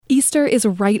Easter is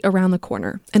right around the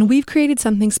corner, and we've created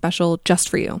something special just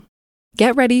for you.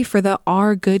 Get ready for the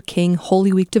Our Good King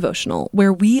Holy Week devotional,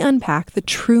 where we unpack the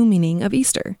true meaning of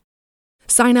Easter.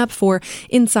 Sign up for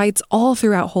insights all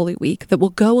throughout Holy Week that will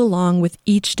go along with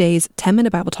each day's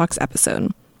 10-Minute Bible Talks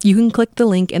episode. You can click the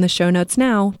link in the show notes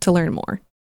now to learn more.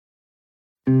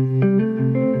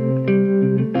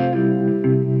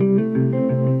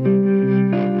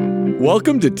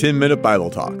 Welcome to 10-Minute Bible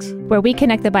Talks, where we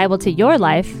connect the Bible to your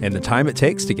life and the time it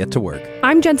takes to get to work.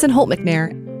 I'm Jensen Holt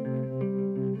McNair.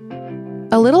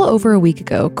 A little over a week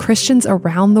ago, Christians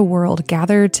around the world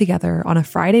gathered together on a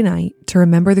Friday night to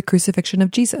remember the crucifixion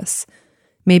of Jesus.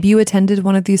 Maybe you attended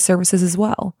one of these services as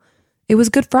well. It was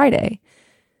Good Friday.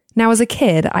 Now, as a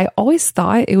kid, I always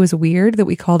thought it was weird that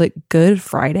we called it Good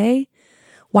Friday.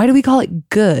 Why do we call it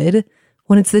good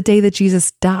when it's the day that Jesus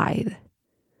died?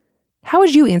 How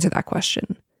would you answer that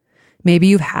question? Maybe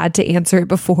you've had to answer it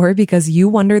before because you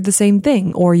wondered the same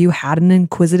thing, or you had an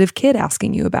inquisitive kid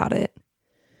asking you about it.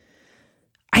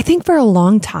 I think for a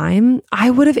long time, I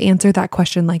would have answered that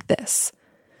question like this.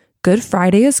 Good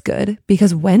Friday is good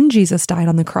because when Jesus died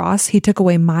on the cross, he took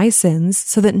away my sins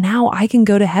so that now I can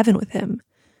go to heaven with him.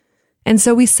 And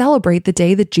so we celebrate the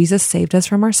day that Jesus saved us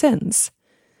from our sins.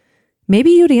 Maybe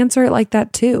you'd answer it like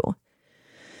that too.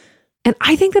 And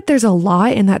I think that there's a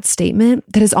lot in that statement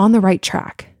that is on the right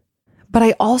track. But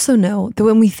I also know that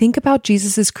when we think about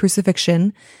Jesus'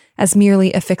 crucifixion as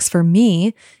merely a fix for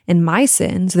me and my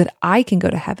sins so that I can go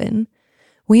to heaven,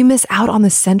 we miss out on the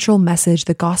central message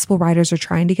the gospel writers are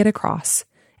trying to get across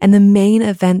and the main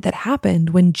event that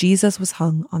happened when Jesus was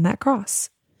hung on that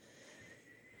cross.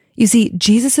 You see,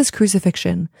 Jesus'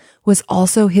 crucifixion was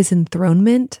also his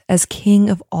enthronement as king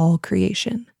of all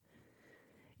creation.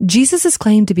 Jesus'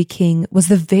 claim to be king was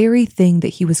the very thing that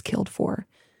he was killed for.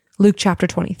 Luke chapter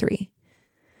 23.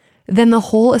 Then the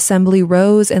whole assembly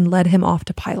rose and led him off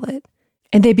to Pilate.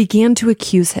 And they began to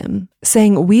accuse him,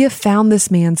 saying, "We have found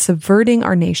this man subverting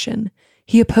our nation.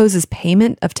 He opposes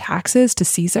payment of taxes to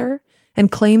Caesar and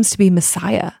claims to be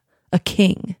Messiah, a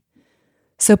king."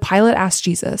 So Pilate asked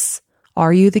Jesus,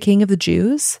 "Are you the king of the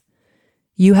Jews?"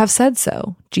 "You have said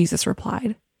so," Jesus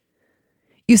replied.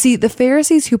 You see, the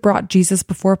Pharisees who brought Jesus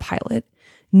before Pilate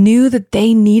knew that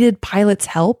they needed Pilate's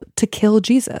help to kill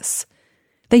Jesus.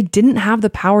 They didn't have the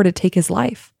power to take his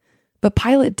life, but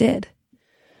Pilate did.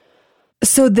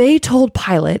 So they told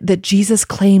Pilate that Jesus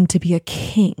claimed to be a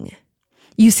king.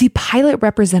 You see, Pilate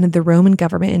represented the Roman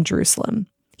government in Jerusalem.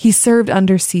 He served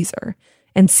under Caesar,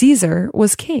 and Caesar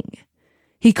was king.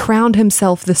 He crowned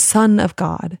himself the Son of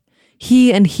God.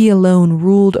 He and he alone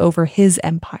ruled over his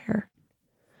empire.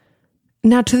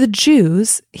 Now, to the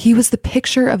Jews, he was the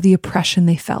picture of the oppression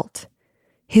they felt.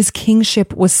 His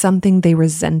kingship was something they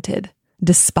resented,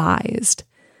 despised,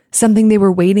 something they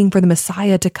were waiting for the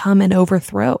Messiah to come and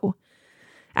overthrow.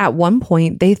 At one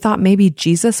point, they thought maybe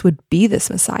Jesus would be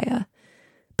this Messiah,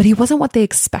 but he wasn't what they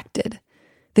expected.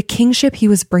 The kingship he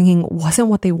was bringing wasn't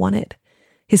what they wanted,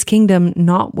 his kingdom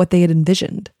not what they had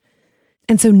envisioned.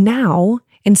 And so now,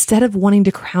 instead of wanting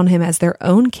to crown him as their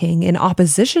own king in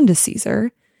opposition to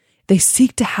Caesar, they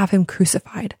seek to have him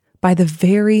crucified by the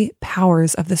very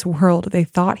powers of this world they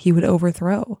thought he would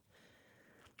overthrow.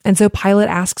 And so Pilate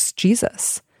asks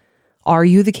Jesus, "Are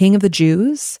you the king of the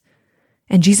Jews?"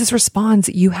 And Jesus responds,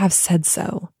 "You have said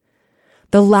so."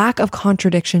 The lack of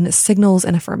contradiction signals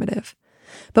an affirmative.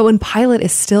 But when Pilate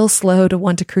is still slow to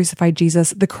want to crucify Jesus,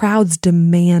 the crowds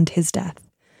demand his death.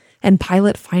 And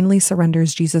Pilate finally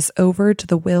surrenders Jesus over to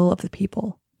the will of the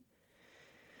people.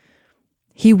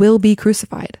 He will be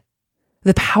crucified.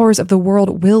 The powers of the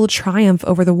world will triumph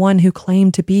over the one who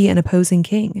claimed to be an opposing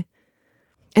king.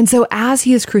 And so as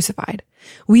he is crucified,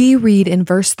 we read in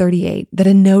verse 38 that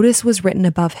a notice was written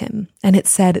above him, and it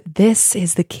said, "This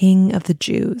is the King of the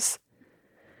Jews."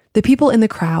 The people in the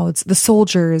crowds, the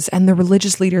soldiers, and the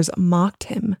religious leaders mocked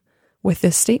him with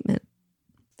this statement.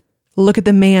 Look at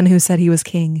the man who said he was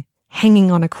king,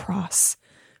 hanging on a cross,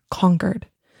 conquered,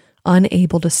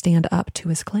 unable to stand up to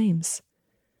his claims.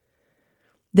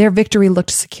 Their victory looked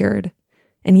secured,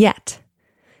 and yet,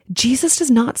 Jesus does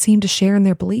not seem to share in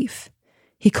their belief.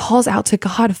 He calls out to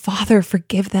God, "Father,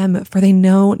 forgive them, for they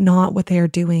know not what they are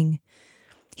doing."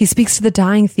 He speaks to the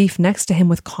dying thief next to him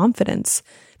with confidence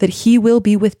that he will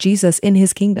be with Jesus in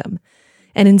his kingdom.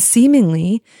 And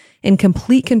in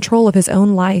complete control of his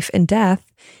own life and death,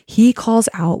 he calls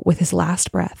out with his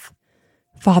last breath,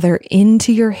 "Father,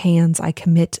 into your hands I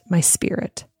commit my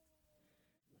spirit."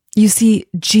 You see,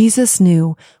 Jesus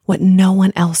knew what no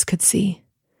one else could see,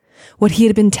 what he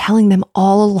had been telling them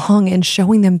all along and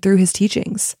showing them through his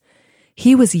teachings.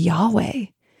 He was Yahweh.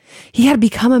 He had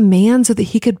become a man so that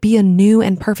he could be a new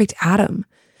and perfect Adam.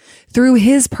 Through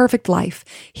his perfect life,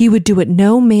 he would do what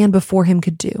no man before him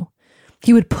could do.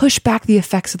 He would push back the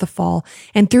effects of the fall,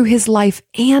 and through his life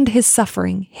and his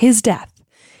suffering, his death,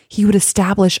 he would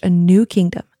establish a new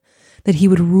kingdom that he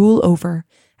would rule over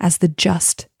as the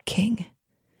just king.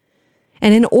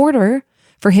 And in order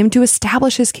for him to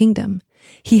establish his kingdom,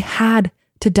 he had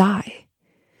to die.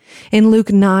 In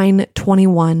Luke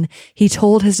 9:21, he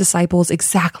told his disciples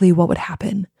exactly what would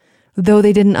happen, though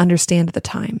they didn't understand at the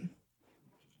time.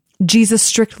 Jesus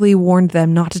strictly warned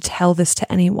them not to tell this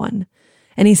to anyone,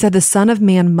 and he said the Son of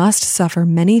Man must suffer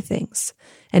many things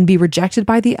and be rejected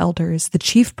by the elders, the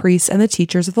chief priests, and the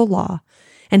teachers of the law,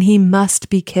 and he must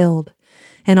be killed,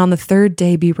 and on the third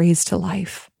day be raised to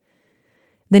life.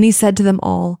 Then he said to them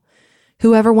all,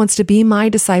 "Whoever wants to be my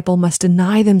disciple must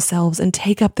deny themselves and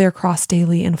take up their cross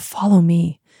daily and follow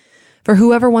me. For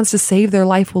whoever wants to save their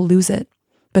life will lose it,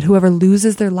 but whoever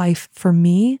loses their life for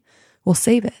me will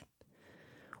save it.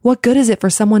 What good is it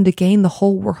for someone to gain the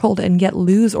whole world and yet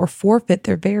lose or forfeit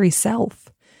their very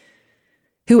self?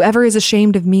 Whoever is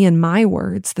ashamed of me and my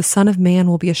words, the Son of Man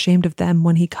will be ashamed of them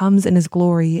when he comes in his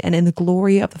glory and in the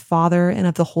glory of the Father and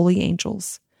of the holy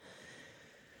angels.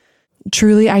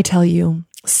 Truly, I tell you,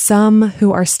 some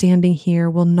who are standing here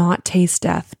will not taste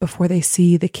death before they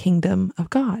see the kingdom of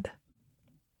God."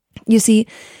 You see,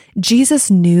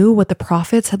 Jesus knew what the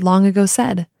prophets had long ago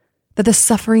said, that the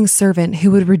suffering servant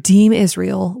who would redeem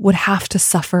Israel would have to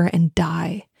suffer and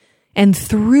die. And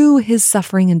through his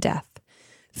suffering and death,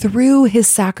 through his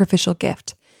sacrificial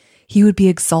gift, he would be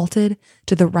exalted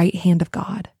to the right hand of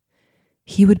God.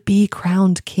 He would be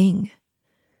crowned king.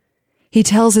 He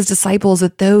tells his disciples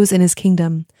that those in his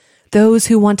kingdom, those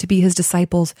who want to be his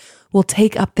disciples, will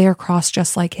take up their cross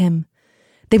just like him.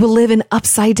 They will live an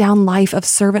upside-down life of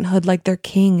servanthood like their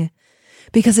king,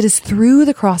 because it is through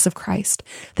the cross of Christ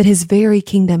that his very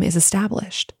kingdom is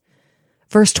established.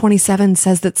 Verse 27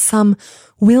 says that some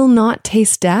will not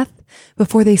taste death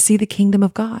before they see the kingdom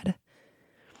of God.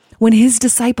 When his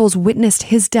disciples witnessed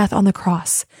his death on the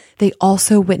cross, they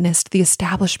also witnessed the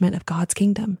establishment of God's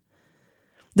kingdom.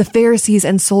 The Pharisees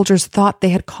and soldiers thought they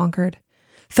had conquered,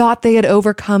 thought they had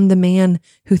overcome the man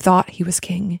who thought he was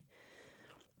king.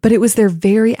 But it was their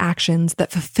very actions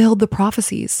that fulfilled the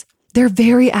prophecies, their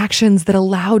very actions that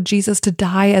allowed Jesus to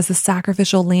die as the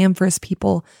sacrificial lamb for his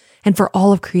people and for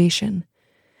all of creation.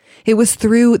 It was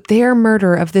through their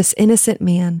murder of this innocent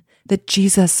man that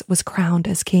Jesus was crowned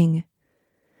as king.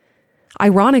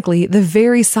 Ironically, the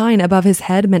very sign above his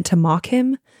head meant to mock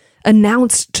him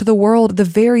announced to the world the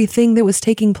very thing that was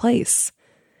taking place.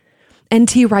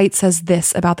 N.T. Wright says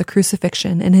this about the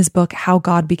crucifixion in his book, How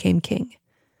God Became King.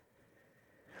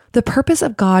 The purpose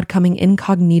of God coming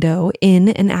incognito in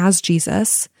and as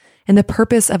Jesus, and the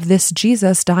purpose of this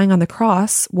Jesus dying on the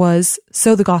cross was,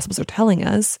 so the Gospels are telling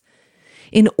us,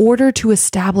 in order to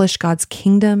establish God's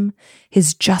kingdom,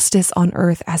 his justice on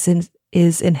earth as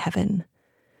is in heaven.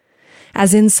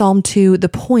 As in Psalm 2, the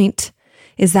point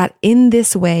is that in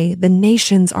this way, the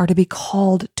nations are to be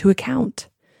called to account.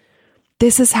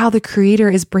 This is how the Creator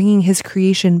is bringing his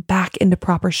creation back into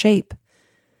proper shape.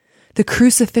 The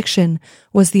crucifixion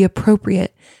was the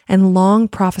appropriate and long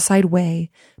prophesied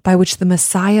way by which the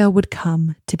Messiah would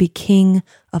come to be king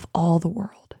of all the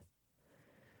world.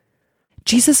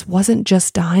 Jesus wasn't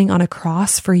just dying on a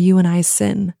cross for you and I's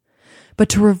sin, but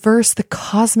to reverse the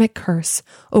cosmic curse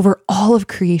over all of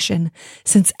creation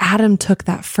since Adam took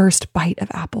that first bite of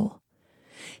apple.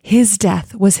 His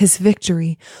death was his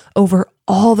victory over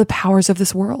all the powers of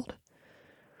this world.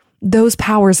 Those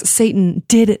powers Satan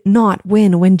did not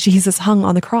win when Jesus hung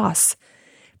on the cross.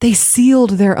 They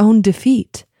sealed their own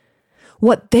defeat.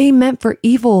 What they meant for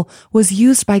evil was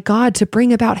used by God to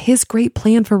bring about his great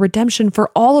plan for redemption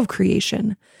for all of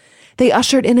creation. They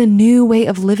ushered in a new way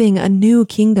of living, a new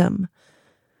kingdom.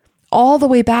 All the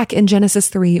way back in Genesis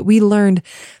 3, we learned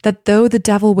that though the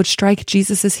devil would strike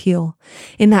Jesus' heel,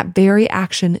 in that very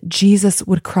action, Jesus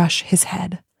would crush his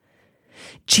head.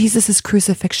 Jesus'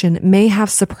 crucifixion may have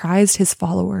surprised his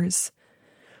followers,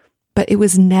 but it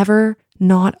was never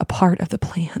not a part of the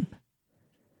plan.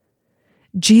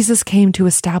 Jesus came to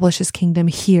establish his kingdom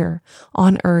here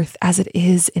on earth as it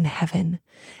is in heaven,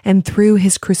 and through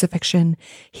his crucifixion,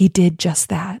 he did just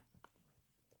that.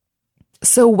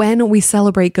 So when we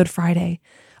celebrate Good Friday,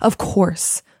 of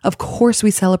course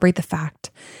we celebrate the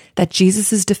fact that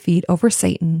Jesus' defeat over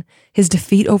Satan, his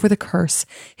defeat over the curse,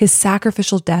 his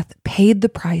sacrificial death paid the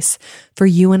price for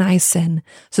you and I's sin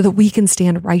so that we can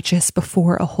stand righteous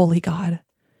before a holy God.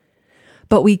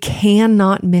 But we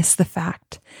cannot miss the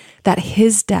fact that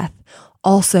his death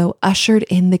also ushered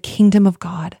in the kingdom of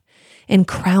God and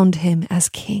crowned him as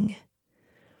king.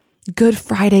 Good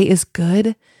Friday is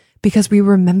good because we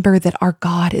remember that our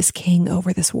God is king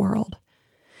over this world.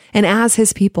 And as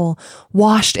his people,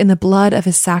 washed in the blood of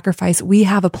his sacrifice, we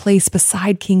have a place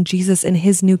beside King Jesus in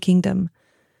his new kingdom.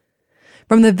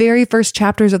 From the very first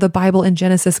chapters of the Bible in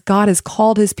Genesis, God has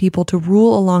called his people to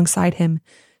rule alongside him,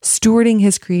 stewarding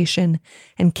his creation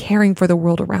and caring for the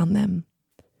world around them.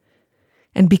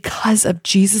 And because of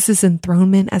Jesus'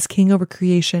 enthronement as king over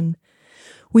creation,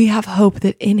 we have hope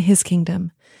that in his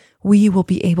kingdom, we will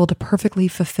be able to perfectly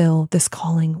fulfill this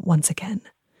calling once again.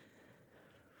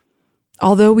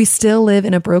 Although we still live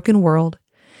in a broken world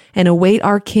and await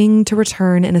our king to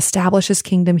return and establish his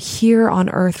kingdom here on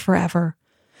earth forever,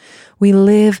 we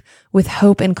live with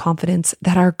hope and confidence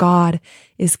that our God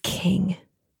is king.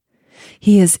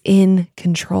 He is in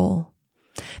control.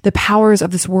 The powers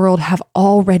of this world have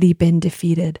already been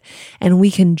defeated, and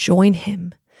we can join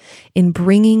him in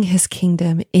bringing his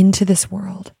kingdom into this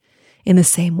world in the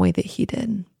same way that he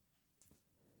did.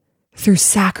 Through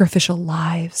sacrificial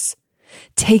lives,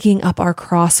 taking up our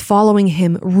cross, following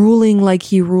him, ruling like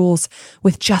he rules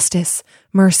with justice,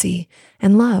 mercy,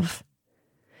 and love.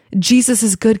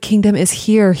 Jesus' good kingdom is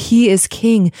here. He is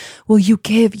king. Will you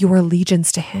give your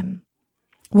allegiance to him?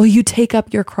 Will you take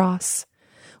up your cross?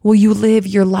 Will you live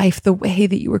your life the way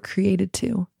that you were created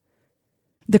to?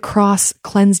 The cross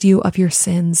cleansed you of your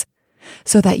sins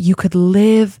so that you could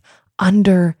live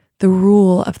under the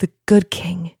rule of the good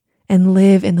king and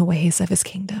live in the ways of his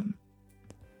kingdom.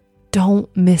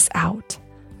 Don't miss out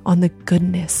on the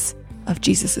goodness of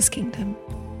Jesus' kingdom.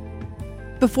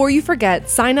 Before you forget,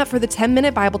 sign up for the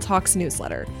 10-Minute Bible Talks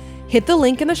newsletter. Hit the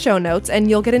link in the show notes and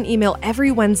you'll get an email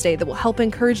every Wednesday that will help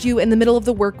encourage you in the middle of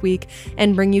the work week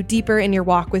and bring you deeper in your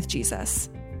walk with Jesus.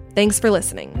 Thanks for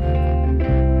listening.